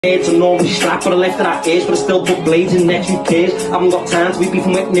Nerds are normally strapped, but I left it at ears, but I still put blades in necks, who cares? I haven't got time to be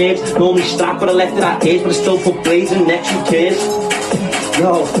beefing with nerds. Normally strapped, but I left it at ears, but I still put blades in necks, who cares?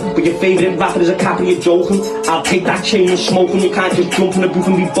 Yo, but your favourite rapper is a capper, you're joking. I'll take that chain and smoke, and you can't just jump in the booth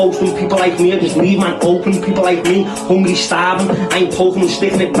and be boasting. People like me, I just leave man open. People like me, hungry, starving. I ain't poking and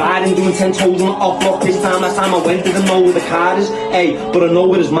sticking it riding, doing 10 toes on the off block this time. Last time I went, didn't know where the car is. Hey, but I know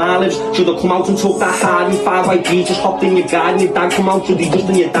where his ma lives. Should have come out and took that hard. 5 white bees just hopped in your garden. Your dad come out, should he just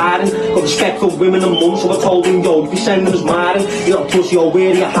in your darling? Got respect for women and mums, so I told him, yo, if you send him his marring, you got a pussy, yo,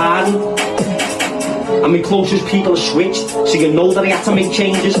 where are you hiding? And my closest people are switched, so you know that I had to make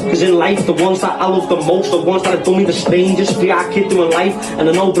changes. Cause in life, the ones that I love the most, the ones that have done me the strangest. Free our kid doing life, and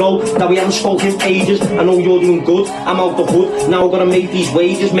I know, bro, that we haven't spoken in ages. I know you're doing good, I'm out the hood. Now I've got to make these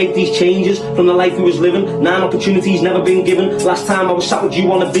wages, make these changes from the life we was living. 9 opportunities never been given. Last time I was sat with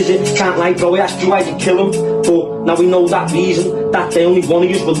you on a visit, can't lie, bro, I asked you why'd you kill him. But now we know that reason, that the only one of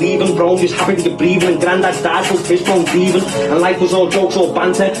us were leaving. Bro, I'm just happy that you're breathing, and granddad died so pissed from grieving. And life was all jokes, all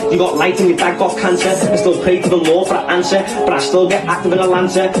banter. You got life and your dad got cancer. I still pray to the Lord for an answer, but I still get active in a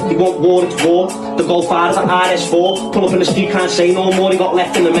Lancer. They want war, it's war. The Goldfather's at RS4. Pull up in the street, can't say no more. He got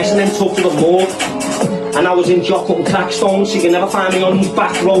left in the mess and then took to the morgue. And I was in jock cutting crack stones, so you can never find me on these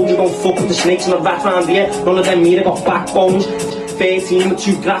back roads. You don't fuck with the snakes and the rats round here. None of them me, they got backbones. 13 with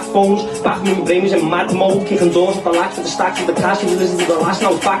 2 graph phones. Back when my brain was in mad mode, kicking doors with the latch with the stacks with the cash. You listen to the last,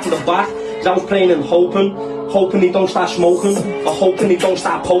 now it's back to the back. Cause I was praying and hoping he don't start smoking, or hoping he don't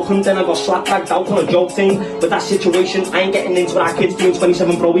start poking. Then I got slap bagged out on a joke thing. But that situation, I ain't getting into what our kids doing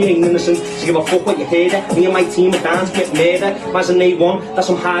 27, bro, we ain't innocent. So give a fuck what you heard it. Me and my team are down to get murder. As an A1, that's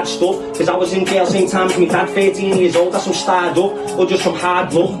some hard stuff. Cause I was in jail same time as my dad, 13 years old, that's some starred up, or just some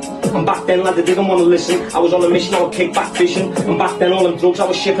hard luck. And back then, lad, they didn't want to listen. I was on a mission, I would kick back fishing. And back then, all them drugs I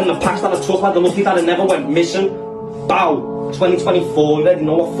was shipping, the packs that I took, lad, the lucky that I never went missing. Bow, 2024, you already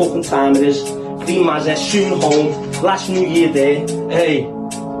know what fucking time it is. Free Mazza, soon home, last New Year day. Hey,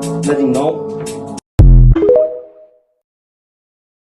 already know.